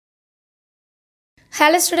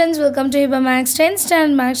Hello students, welcome to Hiba Max 10th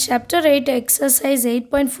Standard Max Chapter 8 Exercise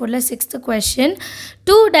 8.4 6th question.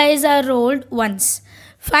 2 dice are rolled once.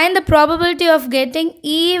 Find the probability of getting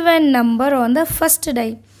even number on the first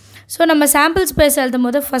die. So நம்ம sample space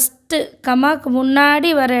எழுதும்போது first கமாக்கு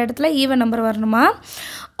முன்னாடி வர இடத்துல even number வரணுமா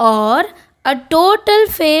or a total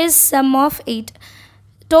phase sum of 8.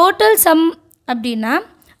 Total sum அப்படின்னா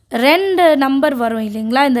ரெண்டு number வரும்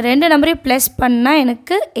இல்லைங்களா, இந்த ரெண்டு நம்பரையும் ப்ளஸ் பண்ணால்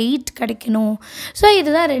எனக்கு 8 கிடைக்கணும். ஸோ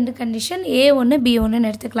இதுதான் ரெண்டு கண்டிஷன், A1 B1ன்னு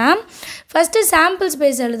எடுத்துக்கலாம். ஃபஸ்ட்டு சாம்பிள்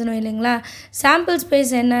ஸ்பேஸ் எழுதணும் இல்லைங்களா. சாம்பிள்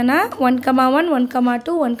ஸ்பேஸ் என்னென்னா 1,1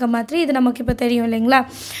 1,2 1,3 இது நமக்கு இப்போ தெரியும் இல்லைங்களா.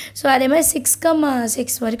 ஸோ அதே மாதிரி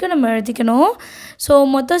 6,6 வரைக்கும் நம்ம எழுதிக்கணும். ஸோ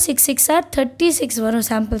மொத்தம் 6 6 ஆர் 36 வரும்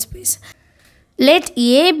sample space. Let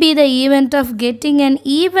A be the event of getting an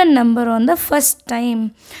even number on the first time.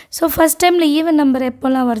 So first time even number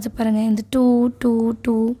எப்போல்லாம் வருது பாருங்கள், இந்த 2 2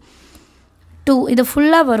 2 2 இது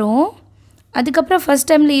ஃபுல்லாக வரும். அதுக்கப்புறம் ஃபஸ்ட்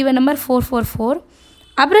டைமில் ஈவன் நம்பர் 4 4 4,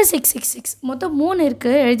 அப்புறம் 6 6 6, மொத்தம் 3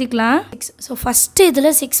 இருக்குது எழுதிக்கலாம். ஸோ ஃபஸ்ட்டு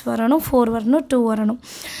இதில் 6 வரணும், 4 வரணும், 2 வரணும்.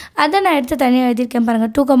 அதை நான் எடுத்து தனியாக எழுதியிருக்கேன்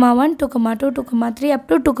பாருங்கள். 2,1 2,2 2,3 up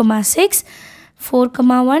to 2,6,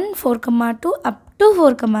 4,1 4,2 up to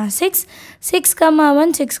 4,6, 6,1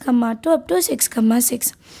 6,2 up to 6,6.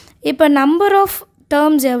 இப்போ நம்பர் ஆஃப்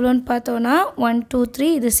டேர்ம்ஸ் எவ்வளோன்னு பார்த்தோன்னா 1 2 3,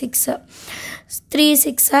 இது 6, 3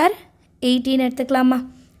 6 ஆர் 18 எடுத்துக்கலாமா.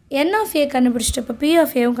 N of A கண்டுபிடிச்சிட்டு இப்போ P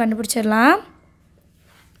of Aவும் கண்டுபிடிச்சிடலாம்.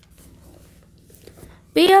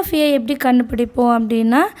 P of A எப்படி கண்டுபிடிப்போம்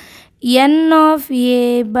அப்படின்னா N of A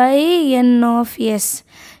by N of S.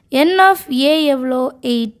 N of A எவ்வளோ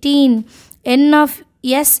 18, N of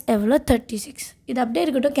S எவ்வளோ 36. இது அப்படியே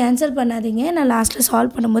இருக்கட்டும், கேன்சல் பண்ணாதீங்க, நான் லாஸ்ட்டில்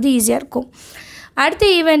சால்வ் பண்ணும்போது ஈஸியாக இருக்கும். அடுத்த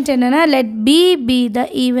ஈவெண்ட் என்னென்னா let B be the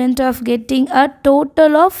event of getting a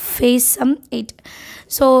total of phase sum 8.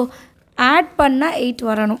 So add பண்ணால் 8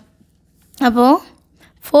 வரணும். அப்போது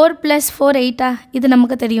 4 + 4 8 இது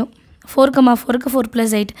நமக்கு தெரியும். 4,4க்கு 4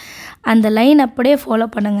 + 8 அந்த லைன் அப்படியே ஃபாலோ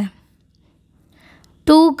பண்ணுங்கள்.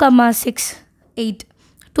 2,6 8,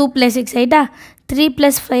 2 + 6 8, 3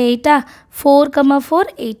 + 5 8, 4,4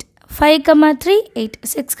 8, 5,3 8,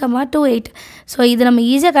 6,2 8. ஸோ இது நம்ம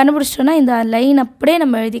ஈஸியாக கண்டுபிடிச்சிட்டோன்னா இந்த லைன் அப்படியே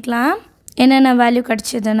நம்ம எழுதிக்கலாம். என்னென்ன வேல்யூ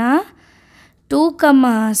கிடச்சிதுன்னா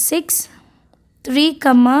 2,6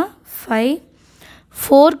 3,5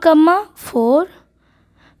 4,4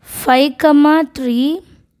 5,3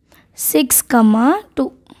 6,2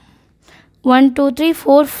 1 2 3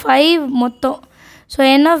 4 5 மொத்தம். ஸோ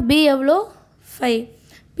N of B எவ்வளோ 5.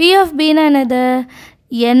 P of B னா என்னது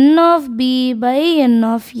N of B by N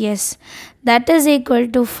of S, that is equal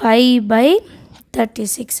to 5 by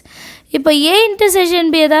 36. இப்போ A intersection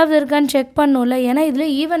B ஏதாவது இருக்கான்னு செக் பண்ணோம்ல, ஏன்னா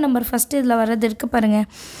இதில் ஈவன் நம்பர் ஃபஸ்ட்டு இதில் வர்றது இருக்குது பாருங்கள்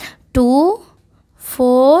 2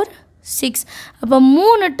 4 6. அப்போ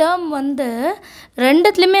 3 டேர்ம் வந்து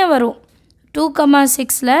ரெண்டுத்துலேயுமே வரும்.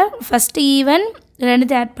 2,6ல் ஃபஸ்ட்டு ஈவன்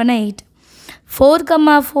ரெண்டுத்தையும் ஆட் பண்ண 8,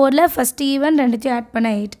 4,4ல் ஃபஸ்ட்டு ஈவன் ரெண்டுத்தையும் ஆட் பண்ண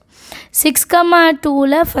 8,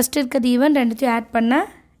 6,2ல் ஃபஸ்ட் இருக்கிறது ஈவன் ரெண்டுத்தையும் ஆட் பண்ண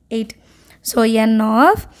 8. So N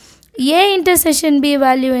of A intersection B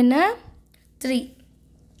value என்ன 3.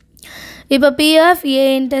 இப்போ P of A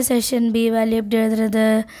intersection B value எப்படி எழுதுறது,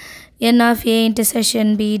 N of A intersection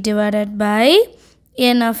B divided by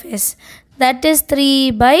N of S, that is 3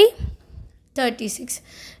 by 36.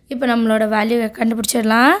 இப்போ நம்மளோட வேல்யூ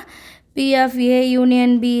கண்டுபிடிச்சிடலாம். P of A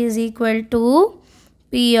union B is equal to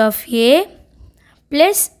P of A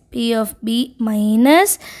plus P of B minus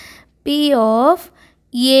P of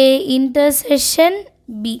A intersection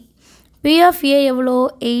B. P of A எவ்வளோ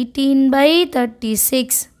 18 by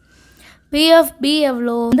 36, P of B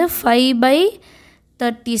எவ்வளோ 5 by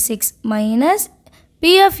 36 minus P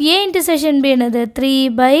of A intersection B என்னது 3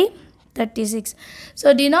 by 36. So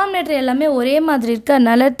denominator எல்லாமே ஒரே மாதிரி இருக்குது,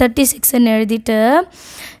 அதனால் 36ன்னு எழுதிட்டு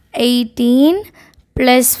 18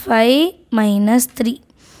 + 5 minus 3,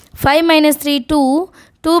 5 minus 3 2,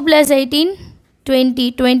 2 + 18 20,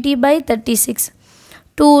 20 by 36,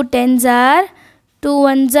 2 10s are 2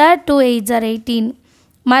 1s are 2 8s are 18,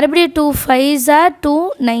 மறுபடியும் 2 5s are 2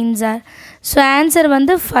 9s are. So answer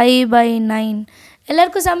வந்து 5 by 9.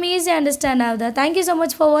 எல்லாருக்கும் சம் ஈஸி அண்டர்ஸ்டாண்ட் ஆகுதா? தேங்க்யூ ஸோ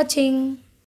மச் ஃபார் வாட்சிங்.